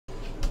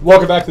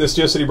Welcome back to this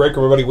City Break,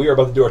 everybody. We are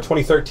about to do our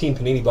 2013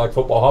 Panini Black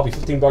Football Hobby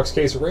 15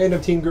 case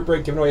random team group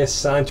break, giving away a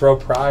signed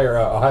Pryor,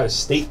 Ohio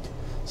State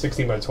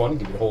 16x20.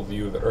 Give you the whole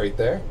view of it right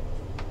there.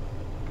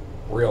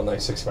 Real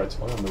nice 16x20.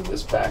 I'll move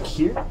this back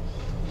here.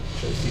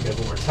 Show you guys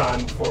one more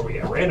time before we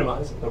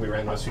randomize. It'll be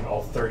randomized between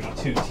all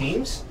 32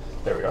 teams.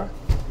 There we are.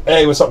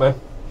 Hey, what's up, man?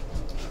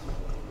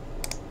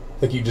 I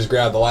think you just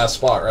grabbed the last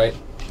spot, right?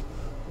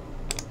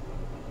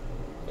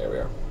 There we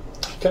are.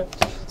 Okay,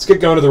 let's get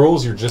going to the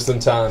rules. You're just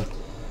in time.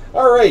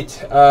 All right,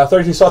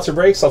 32 slots for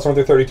breaks. Slots 1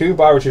 through 32.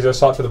 Buy or choose our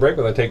slot for the break.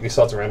 We'll then take these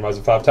slots and randomize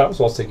them 5 times.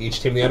 We'll also take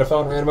each team in the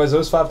NFL and randomize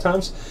those 5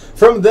 times.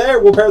 From there,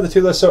 we'll pair the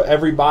two lists so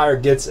every buyer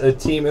gets a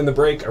team in the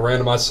break, a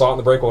randomized slot in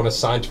the break. We'll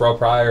assign Terrell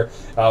Pryor,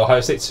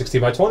 Ohio State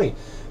 16x20.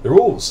 The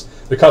rules.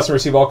 The customer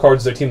receive all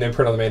cards with their team name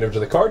printed on the main image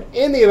of the card.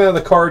 In the event of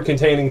the card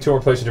containing 2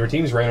 or places different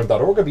teams,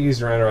 random.org will be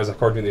used to randomize a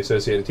card between the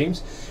associated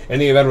teams. In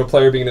the event of a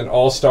player being in an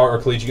all-star or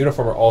collegiate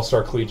uniform or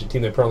all-star collegiate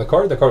team they put on the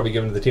card will be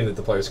given to the team that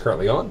the player is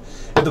currently on.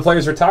 If the player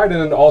is retired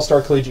in an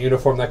all-star collegiate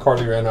uniform, that card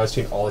will be randomized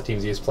between all the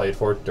teams he has played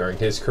for during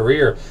his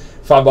career.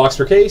 $5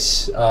 per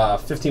case,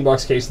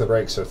 $15 case in the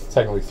break, so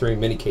technically 3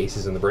 mini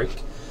cases in the break.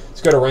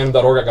 Let's go to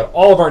random.org. I got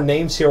all of our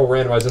names here. We'll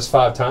randomize this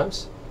 5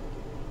 times.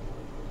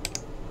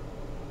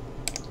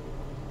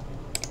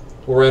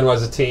 We'll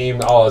randomize a team.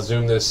 I'll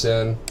zoom this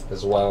in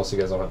as well so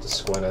you guys don't have to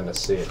squint in to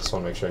see it. Just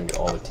want to make sure I can get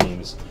all the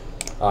teams,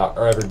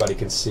 or everybody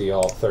can see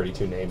all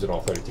 32 names and all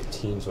 32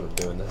 teams when I'm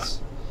doing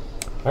this.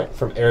 All right,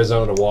 from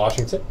Arizona to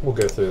Washington. We'll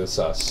go through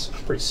this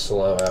pretty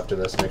slow after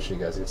this. Make sure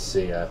you guys can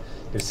see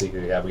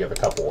who we have. We have a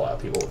couple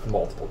people with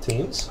multiple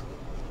teams.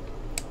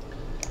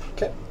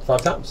 Okay,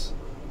 5 times.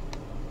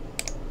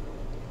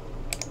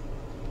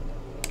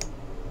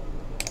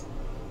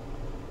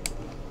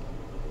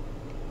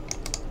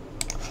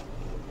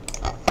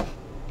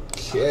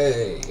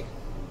 Okay.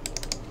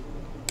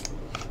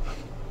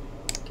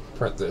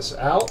 Print this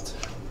out.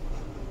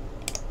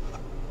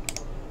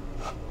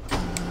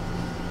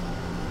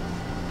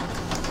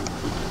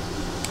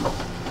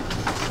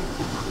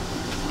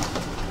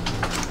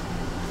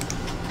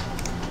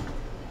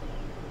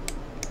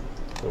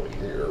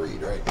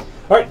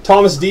 All right,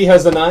 Thomas D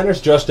has the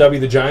Niners, Josh W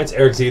the Giants,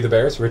 Eric Z the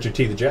Bears, Richard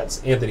T the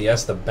Jets, Anthony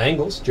S the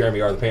Bengals,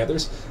 Jeremy R the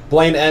Panthers,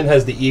 Blaine N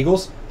has the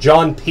Eagles,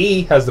 John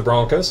P has the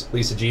Broncos,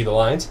 Lisa G the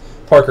Lions,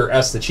 Parker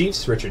S the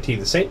Chiefs, Richard T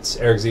the Saints,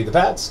 Eric Z the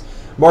Pats,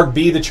 Mark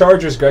B the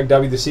Chargers, Greg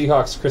W the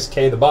Seahawks, Chris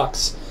K the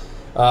Bucks,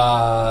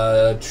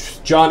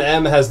 John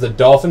M has the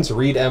Dolphins,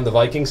 Reed M the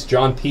Vikings,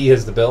 John P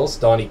has the Bills,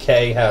 Donnie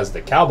K has the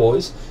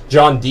Cowboys,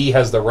 John D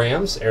has the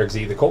Rams, Eric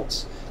Z the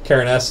Colts,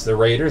 Karen S the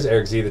Raiders,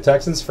 Eric Z the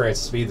Texans,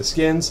 Francis B the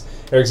Skins,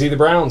 Eric Z the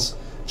Browns,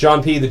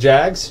 John P the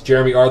Jags,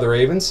 Jeremy R the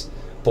Ravens,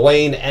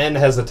 Blaine N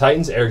has the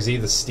Titans, Eric Z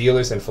the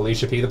Steelers, and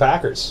Felicia P the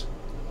Packers.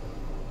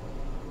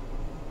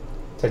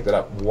 Take that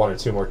up 1 or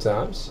 2 more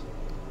times.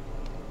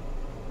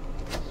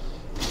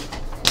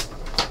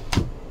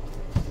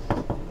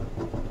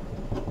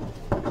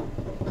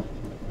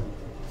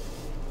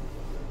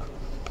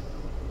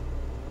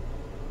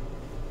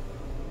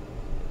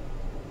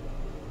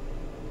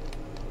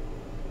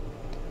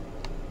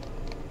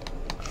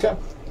 Okay. All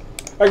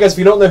right, guys, if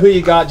you don't know who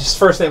you got, just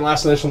first name,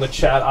 last initial in the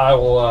chat. I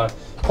will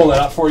pull that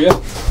up for you.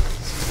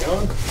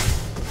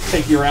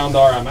 Take you around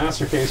our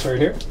master case right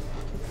here.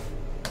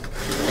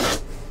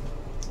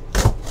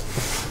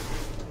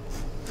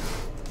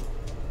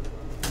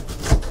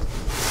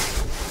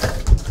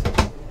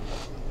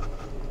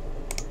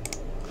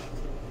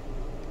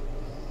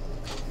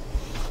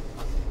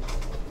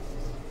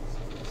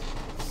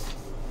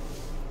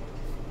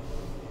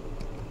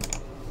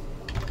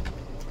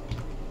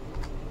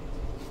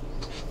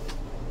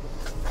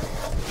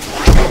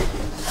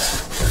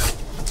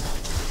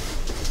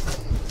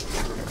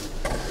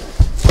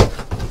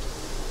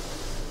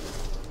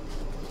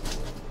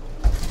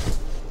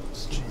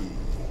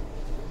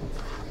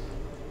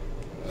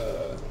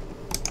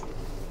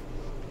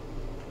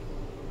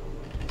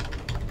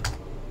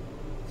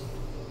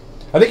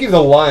 I think you have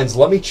the lines.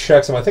 Let me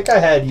check some. I think I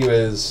had you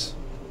as.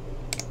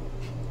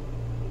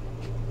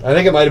 I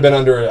think it might have been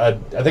under. I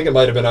think it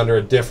might have been under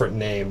a different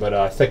name, but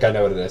I think I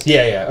know what it is.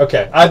 Yeah, yeah.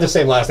 Okay, I have the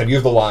same last name. You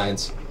have the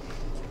Lions.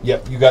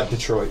 Yep, you got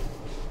Detroit.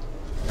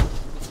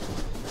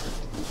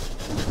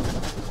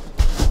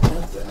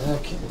 What the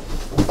heck?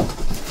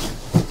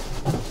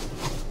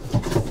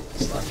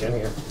 It's not in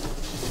here.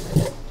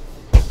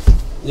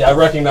 Yeah, I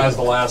recognize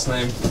the last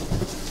name.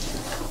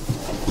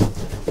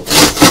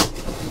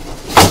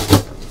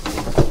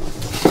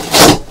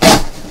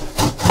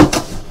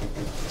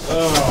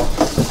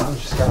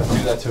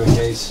 To a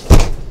case.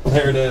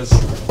 There it is.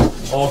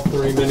 All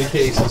 3 mini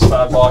cases,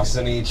 5 boxes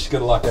in each.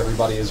 Good luck,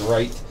 everybody is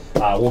right.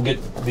 We'll get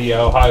the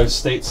Ohio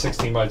State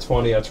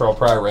 16x20 Terrell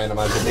Pryor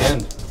randomized at the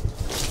end.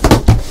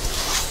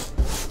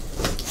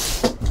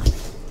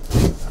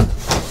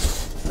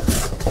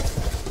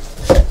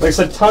 Like I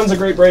said, tons of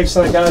great breaks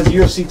tonight, guys.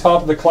 UFC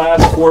top of the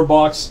class,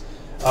 4-box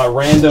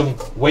random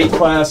weight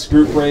class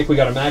group break. We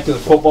got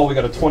immaculate football. We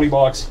got a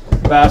 20-box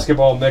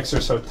basketball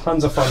mixer. So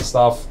tons of fun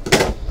stuff.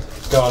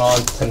 going on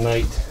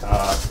tonight.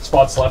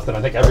 Spots left, and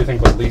I think everything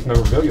but Leaf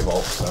memorabilia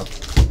vault. So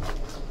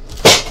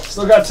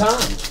still got time.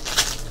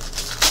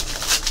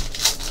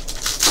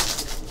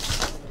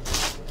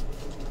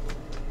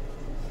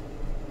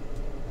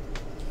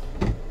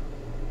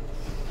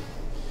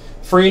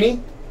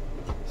 Freeney,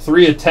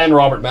 3/10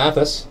 Robert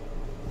Mathis.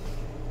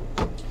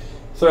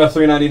 Throw out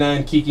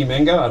 399 Kiki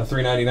Mingo out of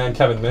 399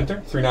 Kevin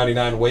Minter,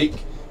 399 Wake,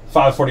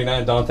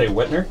 549 Dante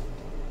Whitner.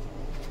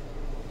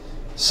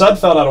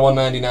 Sudfeld out of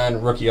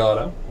 199 rookie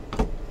auto.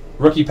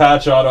 Rookie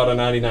patch auto out of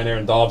 99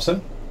 Aaron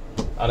Dobson.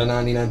 Out of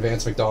 99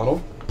 Vance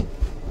McDonald.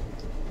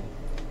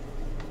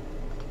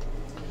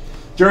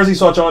 Jersey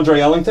swatch Andre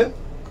Ellington.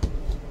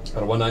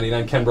 Out of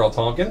 199 Kenbrell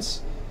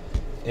Tompkins.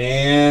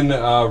 And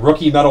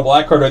rookie metal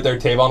black card right there,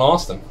 Tavon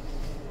Austin.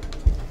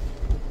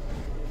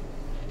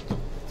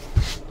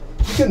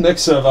 Good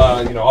mix of,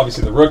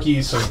 obviously the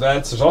rookies, some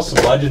vets. There's also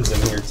some legends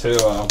in here too.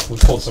 We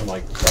pulled some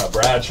like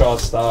Bradshaw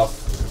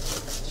stuff.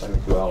 Trying to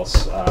think who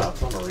else.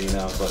 Not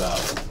Marino, but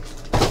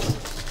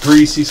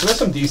Greasy. So there's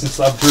some decent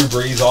stuff. Drew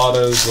Brees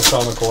autos,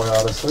 LaShawn McCoy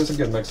autos. So there's a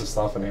good mix of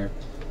stuff in here.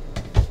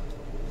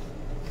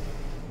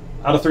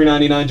 Out of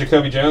 399,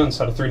 Jacoby Jones.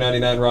 Out of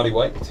 399, Roddy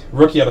White.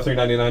 Rookie out of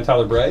 399,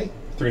 Tyler Bray.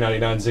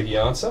 399, Ziggy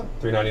Ansah.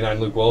 399,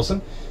 Luke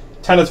Wilson.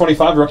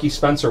 10/25, rookie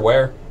Spencer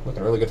Ware.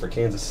 Looking really good for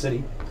Kansas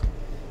City.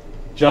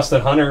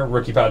 Justin Hunter,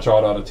 rookie patch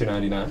auto out of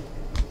 299.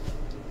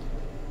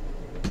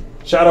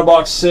 Shadow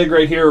box Sig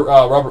right here,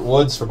 Robert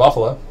Woods for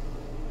Buffalo.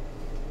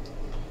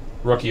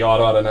 Rookie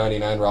auto out of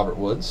 99, Robert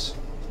Woods.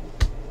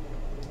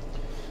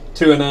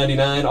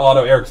 2/99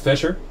 auto Eric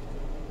Fisher.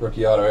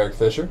 Rookie auto Eric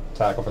Fisher,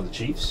 tackle for the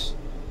Chiefs.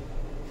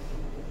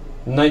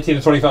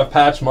 19/25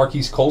 patch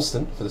Marquise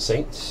Colston for the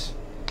Saints.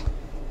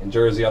 And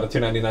jersey out of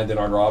 299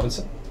 Denard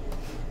Robinson.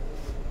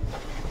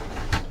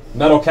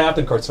 Metal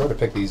captain card, sort of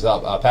pick these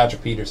up.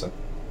 Patrick Peterson.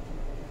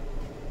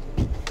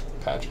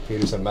 Patrick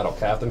Peterson metal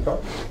captain card.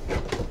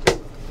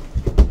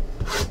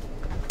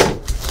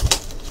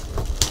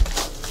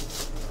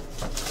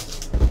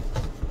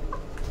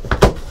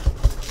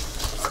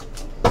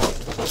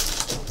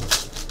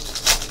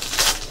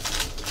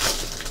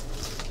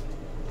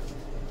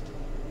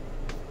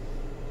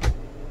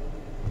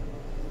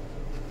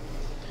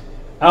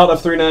 Out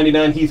of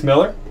 399 Heath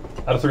Miller.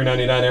 Out of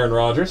 399 Aaron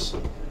Rodgers.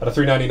 Out of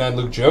 399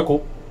 Luke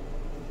Jokel.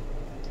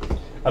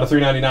 Out of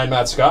 399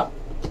 Matt Scott.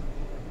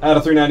 Out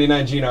of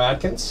 399 Geno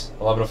Atkins.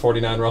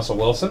 11/49 Russell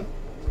Wilson.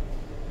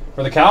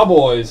 For the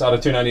Cowboys, out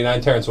of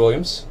 299 Terrence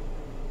Williams.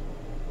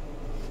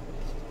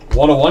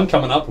 101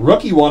 coming up.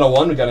 Rookie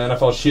 101. We got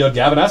NFL Shield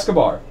Gavin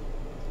Escobar.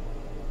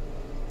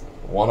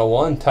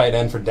 101 tight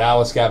end for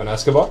Dallas Gavin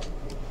Escobar.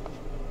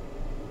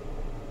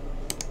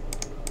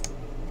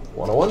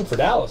 101 for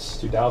Dallas.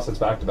 Two Dallas hits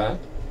back to back.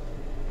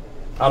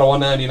 Out of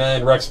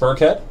 199 Rex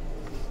Burkhead.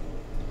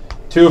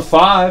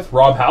 2/5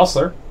 Rob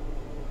Hausler.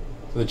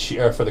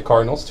 For the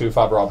Cardinals,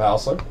 2/5 Rob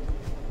Hausler.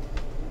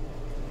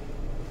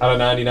 Out of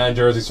 99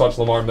 jersey swatch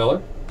Lamar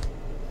Miller.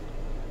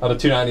 Out of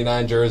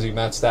 299 jersey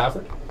Matt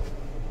Stafford.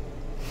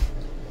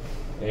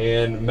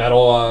 And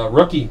metal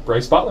rookie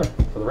Bryce Butler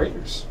for the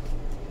Raiders.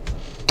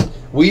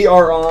 We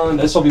are on,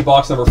 this will be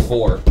box number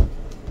 4.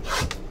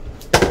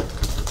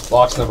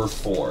 Box number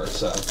 4,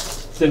 so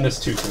didn't miss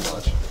too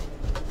much.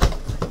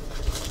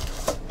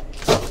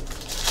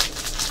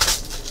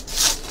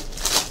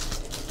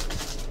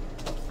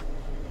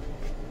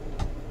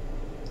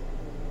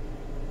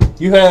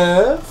 You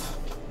have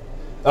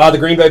the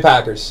Green Bay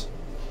Packers.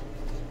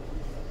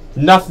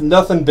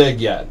 Nothing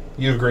big yet.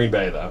 You have Green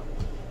Bay, though.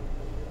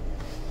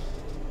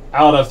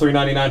 Out of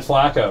 399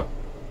 Flacco.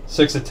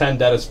 6/10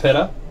 Dennis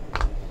Pitta.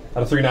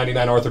 Out of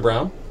 399 Arthur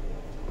Brown.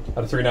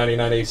 Out of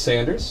 399 Ace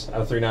Sanders. Out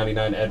of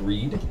 399 Ed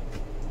Reed.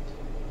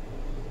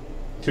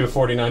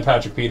 2/49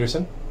 Patrick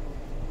Peterson.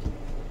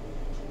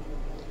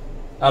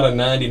 Out of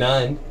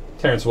 99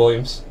 Terrence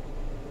Williams.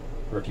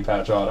 Rookie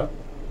patch auto.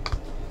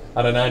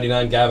 Out of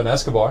 99, Gavin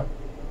Escobar.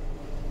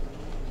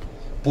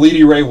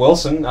 Bleedy Ray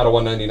Wilson, out of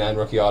 199,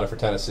 rookie auto for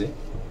Tennessee.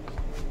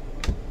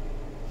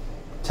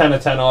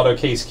 10/10 auto,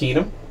 Case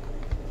Keenum.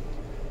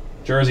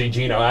 Jersey,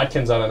 Geno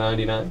Atkins, out of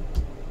 99.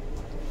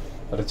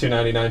 Out of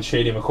 299,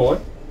 Shady McCoy.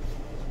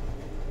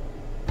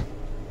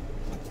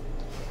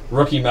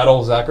 Rookie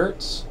metal, Zach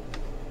Ertz.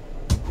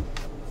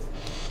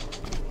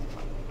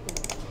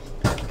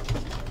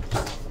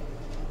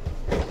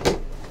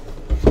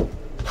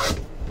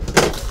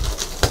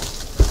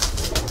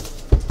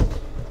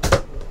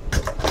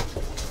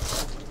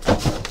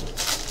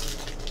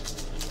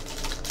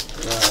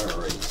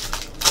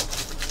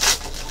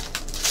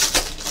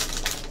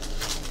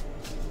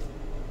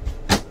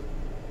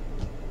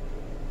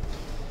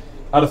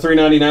 Out of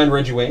 399,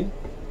 Reggie Wayne.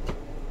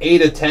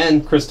 8/10,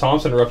 Chris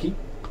Thompson, rookie.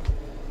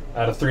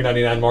 Out of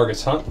 399,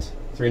 Marcus Hunt.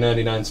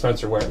 399,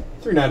 Spencer Ware.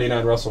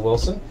 399, Russell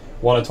Wilson.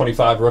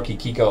 1/25, rookie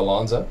Kiko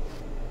Alonso.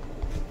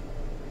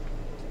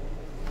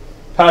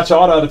 Patch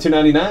auto out of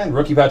 299,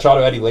 rookie patch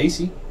auto Eddie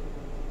Lacy.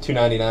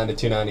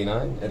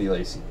 299/299, Eddie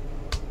Lacy.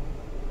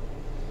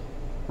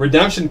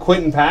 Redemption,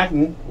 Quentin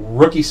Patton.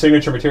 Rookie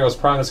signature materials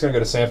prime. That's going to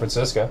go to San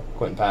Francisco.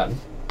 Quentin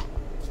Patton.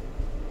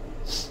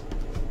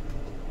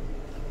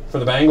 For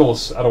the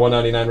Bengals, out of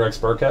 199, Rex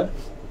Burkhead.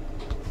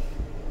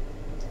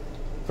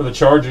 For the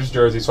Chargers,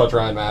 jersey swatch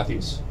Ryan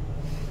Matthews.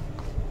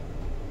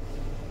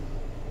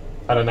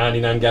 Out of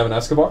 99, Gavin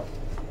Escobar.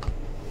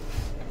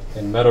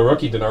 And metal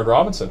rookie, Denard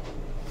Robinson.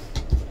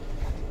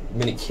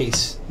 Mini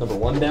case number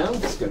 1 down.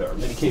 Let's go to our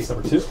mini case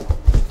number 2.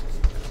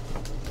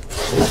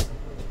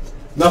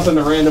 Nothing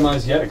to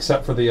randomize yet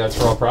except for the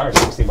Terrell Pryor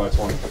 16 by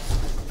 20.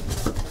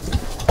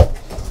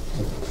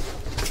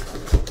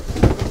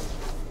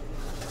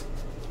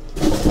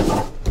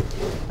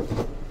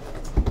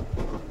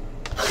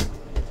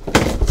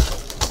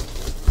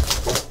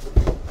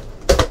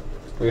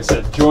 Like I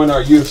said, join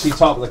our UFC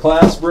top of the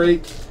class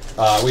break.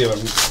 We have an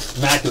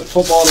immaculate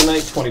football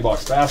tonight,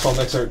 $20 basketball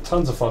mixer,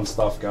 tons of fun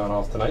stuff going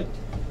off tonight.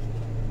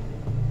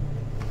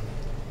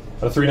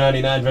 A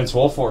 $3.99 Vince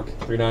Wilfork,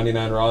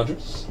 $3.99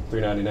 Rogers,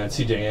 $3.99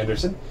 CJ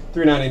Anderson,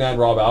 $3.99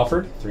 Rob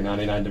Alford,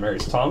 $3.99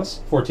 Demaryius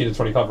Thomas,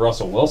 14/25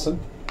 Russell Wilson.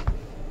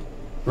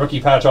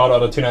 Rookie patch auto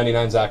to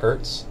 $2.99 Zach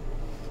Ertz.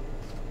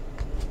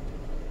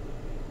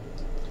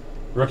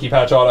 Rookie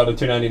patch auto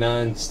to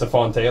 $2.99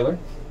 Stephon Taylor.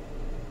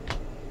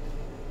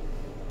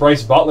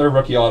 Bryce Butler,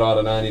 rookie auto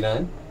to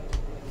 99.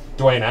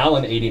 Dwayne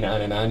Allen,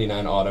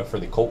 89/99 auto for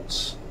the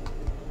Colts.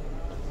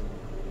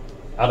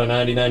 Out of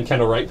 99,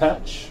 Kendall Wright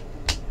patch.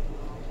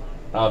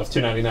 Out of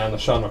 299,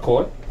 LaShawn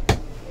McCoy.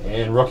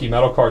 And rookie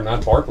metal card,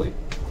 Matt Barkley.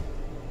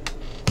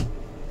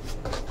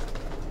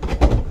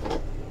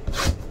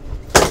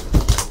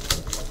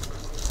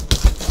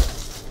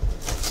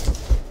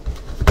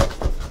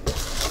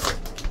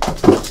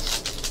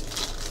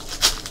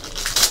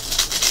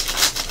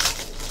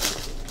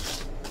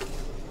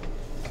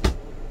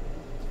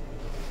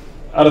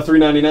 Out of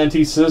 399,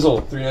 T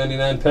Sizzle,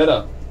 399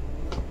 Pitta,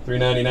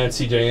 399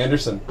 CJ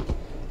Anderson,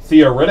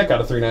 Theo Riddick out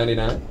of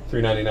 399,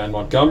 399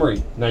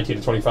 Montgomery,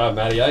 19/25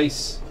 Matty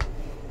Ice,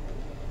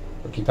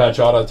 rookie patch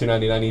auto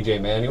 299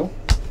 EJ Manuel,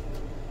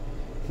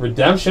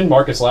 redemption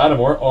Marcus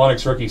Lattimore,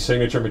 Onyx rookie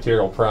signature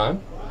material prime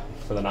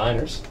for the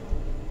Niners,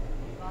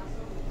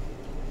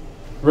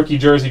 rookie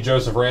jersey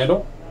Joseph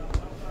Randall,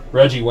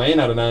 Reggie Wayne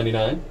out of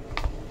 99,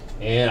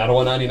 and out of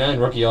 199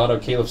 rookie auto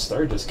Caleb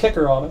Sturgis,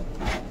 kicker auto.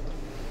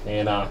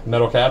 And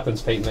metal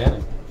captains, Peyton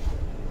Manning.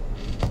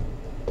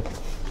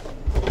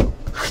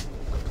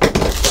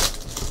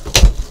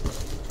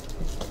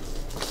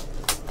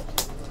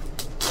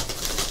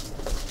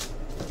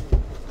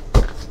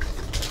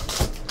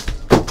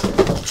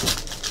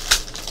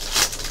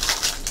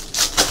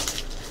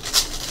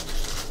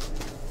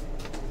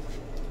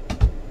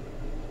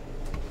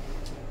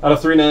 Out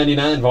of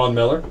 399, Von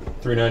Miller.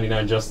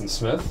 399, Justin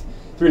Smith.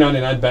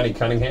 399, Benny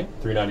Cunningham.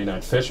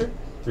 399, Fisher.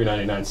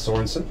 399,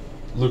 Sorensen.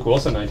 Luke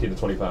Wilson,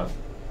 19/25.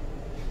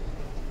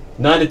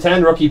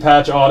 9/10, rookie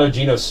patch auto,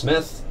 Geno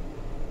Smith.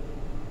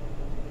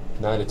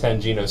 9/10,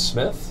 Geno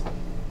Smith.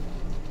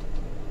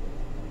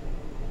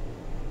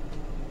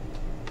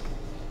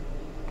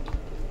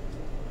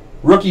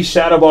 Rookie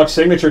shadow box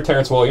signature,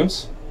 Terrence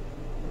Williams.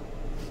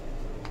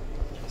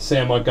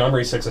 Sam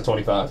Montgomery,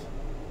 6/25.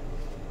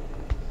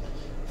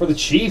 For the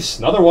Chiefs,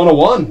 another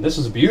 101. This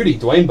is a beauty,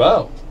 Dwayne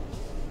Bowe.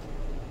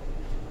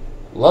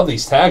 Love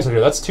these tags right here.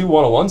 That's 2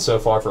 101 so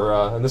far for,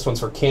 and this one's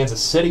for Kansas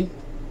City.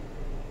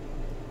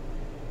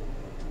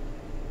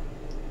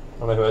 I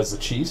don't know who has the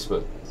Chiefs,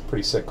 but it's a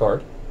pretty sick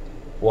card.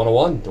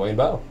 101, Dwayne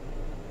Bowe.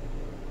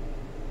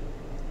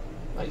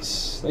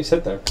 Nice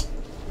hit there.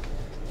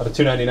 Out of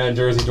 299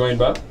 jersey, Dwayne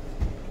Bowe.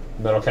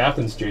 Metal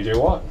captains, J.J.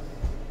 Watt.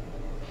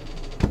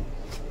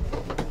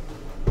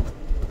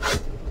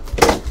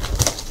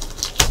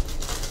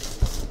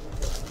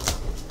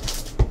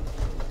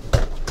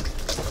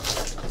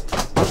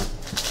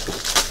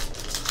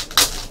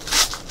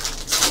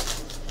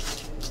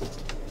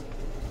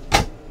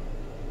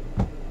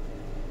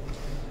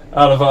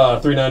 Out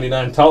of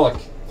 399 Tulloch,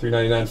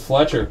 399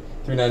 Fletcher,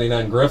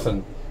 399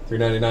 Griffin,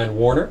 399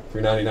 Warner,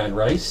 399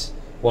 Rice,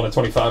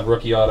 1/25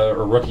 rookie auto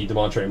or rookie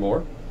DeMontre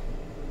Moore.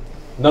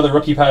 Another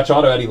rookie patch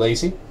auto, Eddie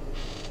Lacy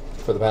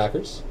for the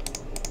Packers.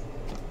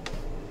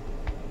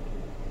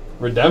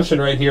 Redemption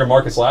right here,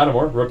 Marcus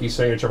Lattimore, rookie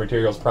signature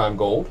materials prime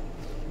gold.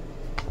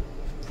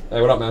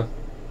 Hey, what up, man?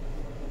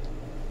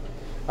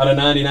 Out of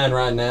 99,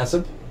 Ryan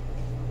Nassib.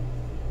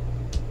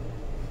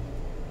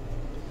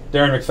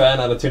 Darren McFadden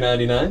out of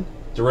 299.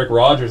 Derek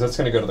Rogers, that's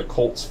going to go to the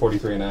Colts,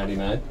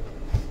 43/99.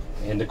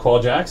 And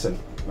DeQuell Jackson,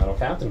 metal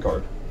captain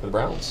card for the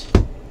Browns.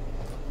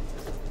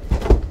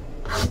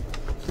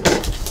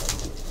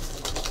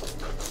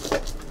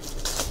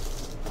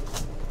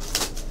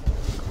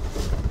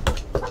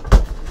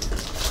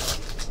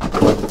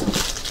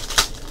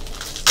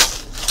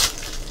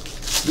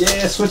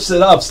 Yeah, switched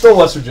it up. Still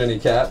West Virginia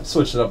cap.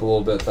 Switched it up a little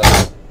bit though.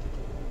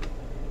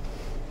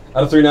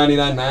 Out of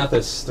 399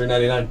 Mathis,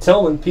 399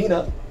 Tillman,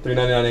 Peanut,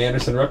 399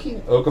 Anderson rookie,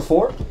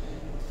 Okafor,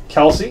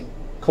 Kelsey,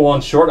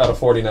 Kawan Short out of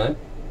 49.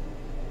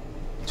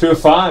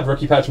 2/5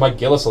 rookie patch Mike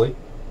Gillislee.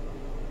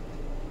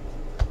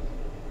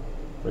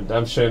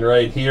 Redemption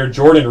right here,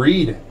 Jordan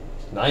Reed.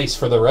 Nice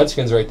for the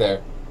Redskins right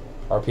there.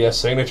 RPS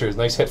signatures,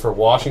 nice hit for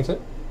Washington.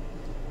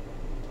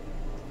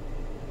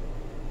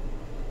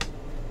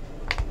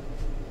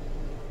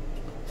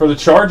 For the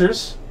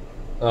Chargers,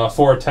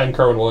 4/10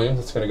 Kerwin Williams.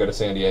 That's going to go to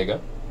San Diego.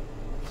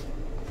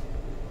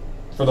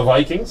 For the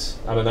Vikings,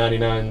 out of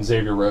 99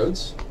 Xavier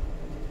Rhodes.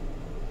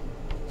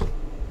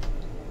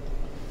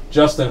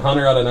 Justin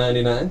Hunter out of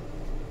 99.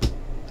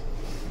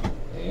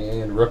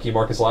 And rookie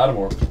Marcus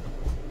Lattimore.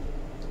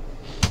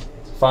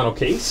 Final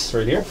case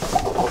right here.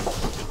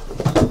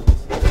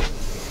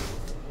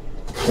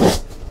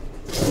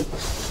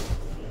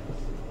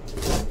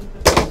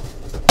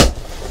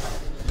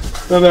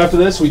 Then after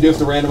this, we do have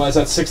to randomize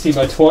that 16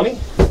 by 20.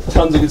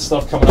 Tons of good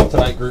stuff coming up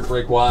tonight, group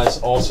break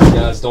wise. Also,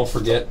 guys, don't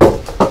forget,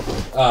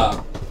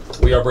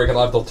 we are breaking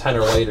live till 10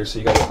 or later, so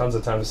you got tons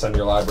of time to send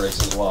your live breaks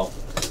as well.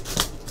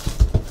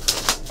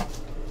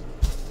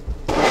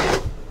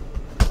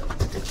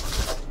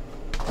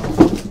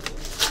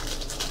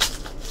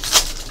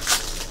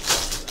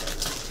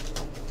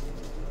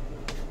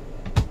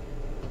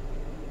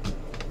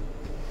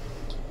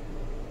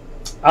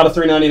 Out of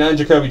 399,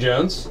 Jacoby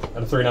Jones.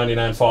 Out of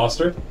 399,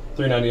 Foster.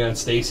 399,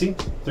 Stacy.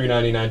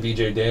 399,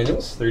 BJ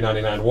Daniels.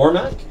 399,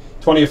 Warmack.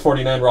 20 of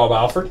 49, Rob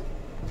Alford.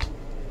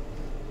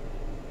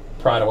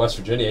 Pride of West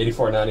Virginia.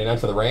 84.99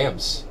 for the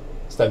Rams.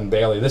 Stephen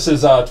Bailey. This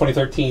is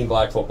 2013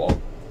 Black Football.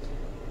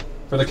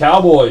 For the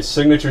Cowboys,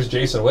 signatures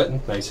Jason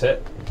Witten. Nice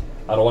hit.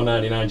 Out of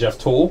 199, Jeff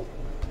Toole.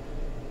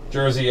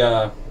 Jersey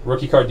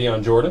rookie card,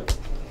 Deion Jordan.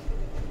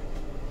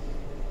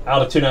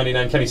 Out of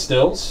 299, Kenny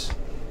Stills.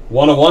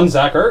 101,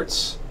 Zach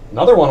Ertz.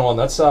 Another 101.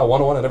 That's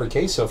 101 in every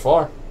case so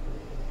far.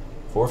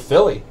 For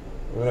Philly.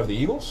 We don't have the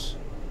Eagles.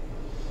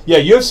 Yeah,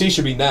 UFC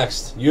should be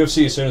next.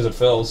 UFC as soon as it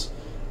fills.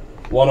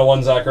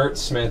 101 Zach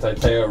Ertz, Manti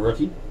Te'o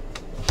rookie.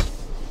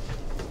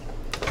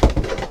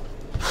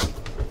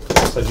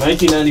 So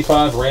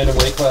 1995 random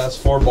weight class.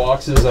 4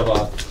 boxes of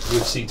a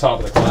UFC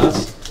top of the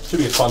class. Should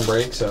be a fun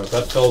break. So if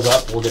that fills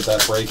up, we'll get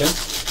that break in.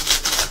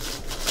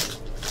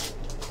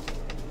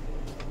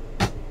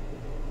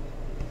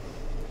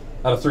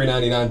 Out of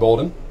 399,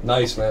 Bolden.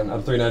 Nice, man. Out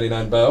of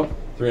 399, Bo.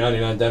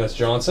 399, Dennis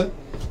Johnson.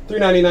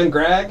 399,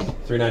 Greg.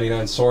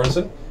 399,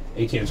 Sorensen.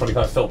 18 of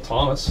 25, Phil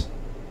Thomas.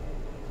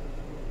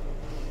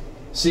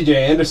 CJ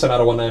Anderson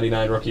out of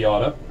 199, rookie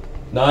auto.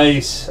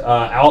 Nice.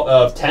 Out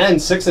of 10,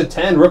 6 of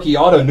 10, rookie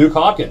auto, Nuke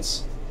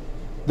Hopkins.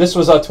 This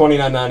was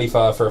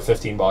 $29.95 for a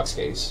 15-box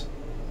case.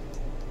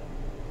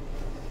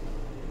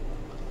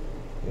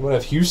 We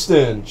have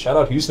Houston. Shout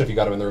out Houston if you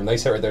got him in the room.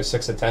 Nice hit right there.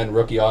 6 of 10,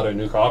 rookie auto,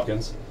 Nuke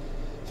Hopkins.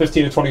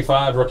 15 of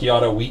 25, rookie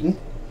auto, Wheaton.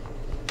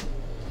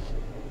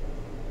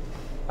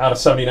 Out of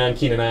 79,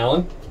 Keenan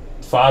Allen.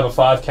 5 of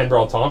 5,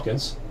 Kenbrell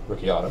Tompkins,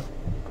 rookie auto.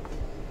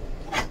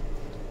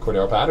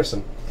 Cordero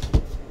Patterson.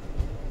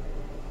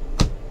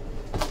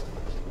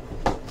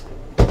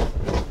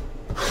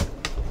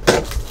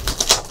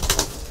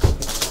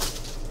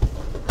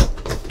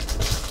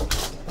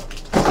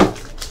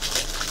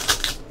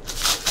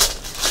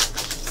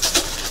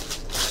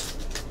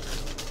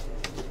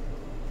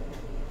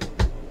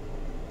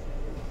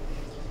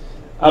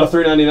 Out of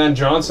 399,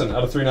 Johnson.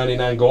 Out of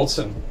 399,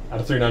 Goldson. Out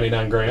of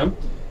 399, Graham.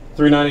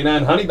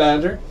 399, Honey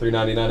Badger.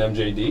 399,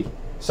 MJD.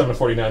 7 of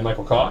 49,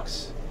 Michael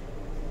Cox.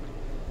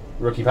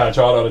 Rookie patch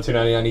auto out of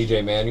 299,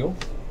 EJ Manuel.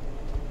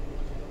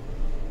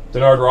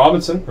 Denard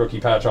Robinson,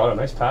 rookie patch auto.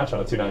 Nice patch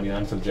out of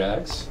 299 for the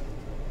Jags.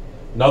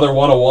 Another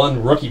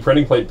 101 rookie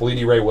printing plate,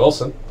 Bleedy Ray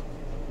Wilson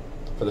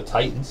for the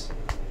Titans.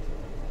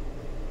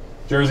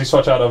 Jersey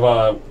swatch out of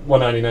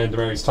 199,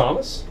 Demaryius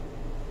Thomas.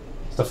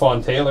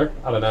 Stephon Taylor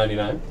out of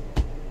 99.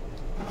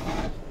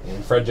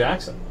 And Fred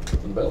Jackson for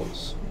the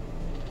Bills.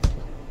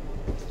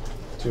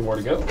 2 more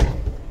to go.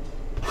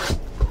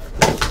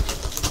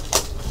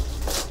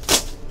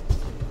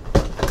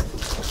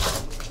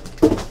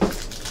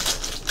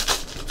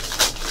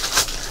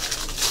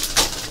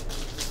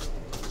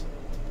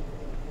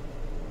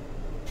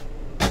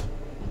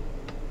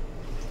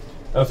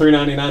 Out of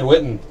 399,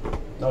 Witten.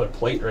 Another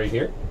plate right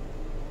here.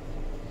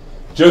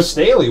 Joe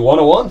Staley,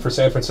 101 for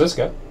San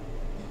Francisco.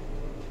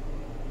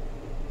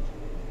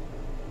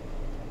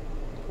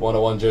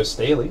 101 Joe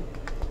Staley.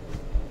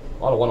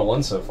 A lot of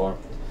 101 so far.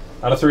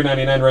 Out of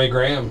 399, Ray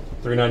Graham.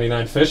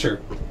 399,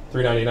 Fisher.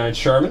 399,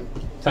 Sherman.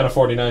 10 of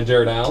 49,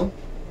 Jared Allen.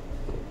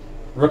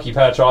 Rookie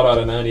patch auto out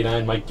of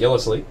 99, Mike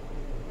Gillislee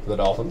for the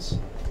Dolphins.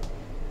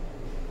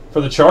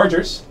 For the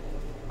Chargers,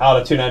 out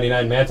of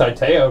 299, Manti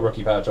Te'o,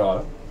 rookie patch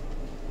auto.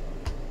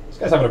 This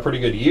guy's having a pretty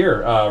good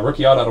year.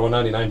 Rookie auto out of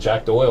 199,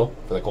 Jack Doyle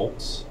for the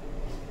Colts.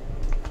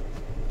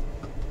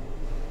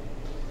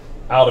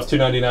 Out of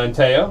 299,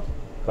 Te'o.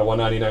 The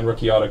 199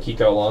 rookie auto,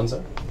 Kiko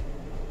Alonso.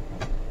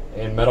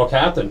 And metal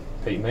captain,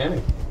 Peyton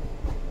Manning.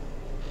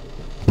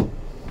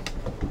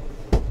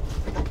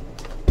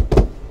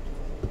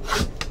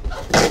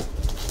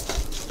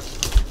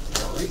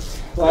 All right.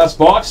 Last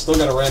box. Still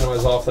got to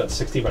randomize off that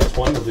 16 by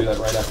 20. We'll do that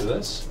right after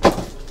this.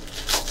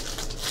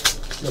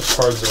 No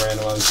cards to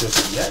randomize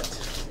just yet.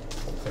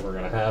 Don't think we're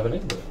going to have any,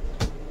 but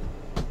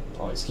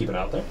always keep it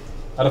out there.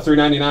 Out of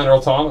 399, Earl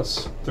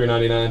Thomas.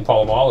 399,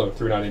 Polamalu.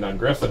 399,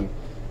 Griffin.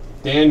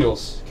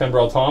 Daniels,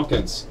 Kenbrell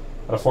Tompkins.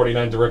 Out of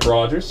 49, DeRick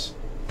Rogers.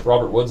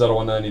 Robert Woods out of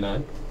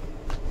 199.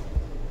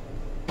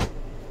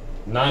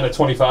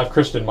 9/25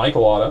 Christian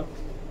Michael auto.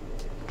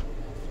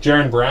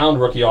 Jaron Brown,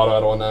 rookie auto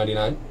out of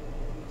 199.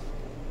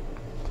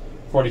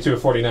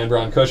 42/49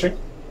 Brian Cushing.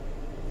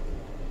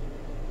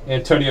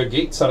 Antonio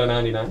Gates out of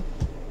 99.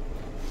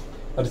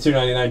 Out of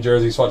 299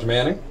 jersey Swatch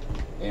Manning.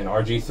 And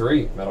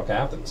RG3 metal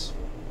captains.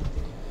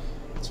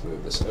 Let's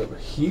move this over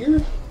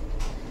here.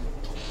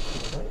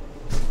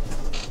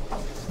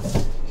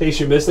 In case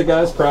you missed it,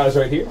 guys, prize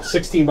right here.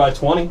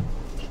 16/20.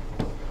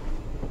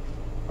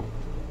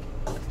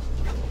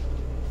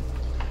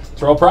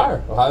 Terrell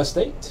Pryor, Ohio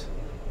State.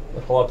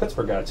 A lot of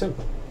Pittsburgh guy, too.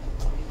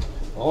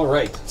 All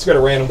right, let's go to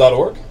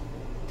random.org.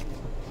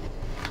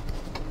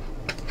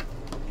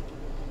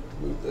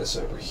 Move this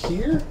over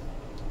here.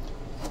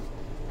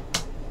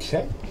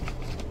 Okay.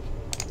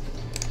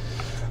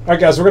 All right,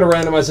 guys, we're going to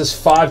randomize this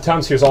 5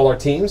 times. Here's all our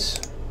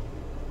teams.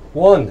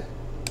 1,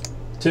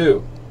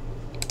 2,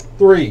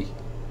 3,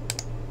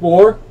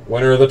 4.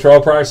 Winner of the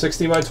Terrell Pryor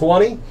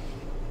 16/20.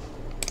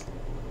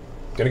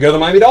 Going to go to the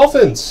Miami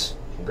Dolphins.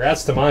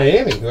 Congrats to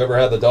Miami, whoever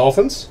had the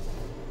Dolphins.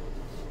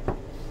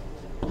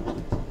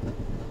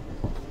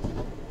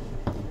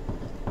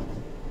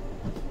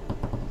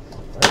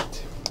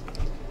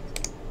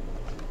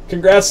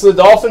 Congrats to the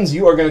Dolphins.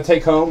 You are going to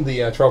take home the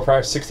Terrell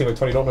Pryor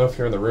 16/20. Don't know if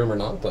you're in the room or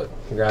not, but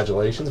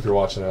congratulations if you're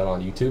watching it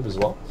on YouTube as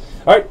well.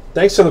 All right,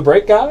 thanks for the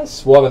break,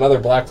 guys. We'll have another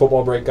black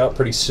football break up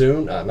pretty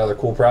soon. Another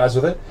cool prize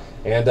with it.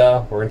 And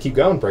we're going to keep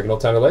going, breaking all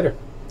time later.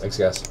 Thanks,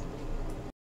 guys.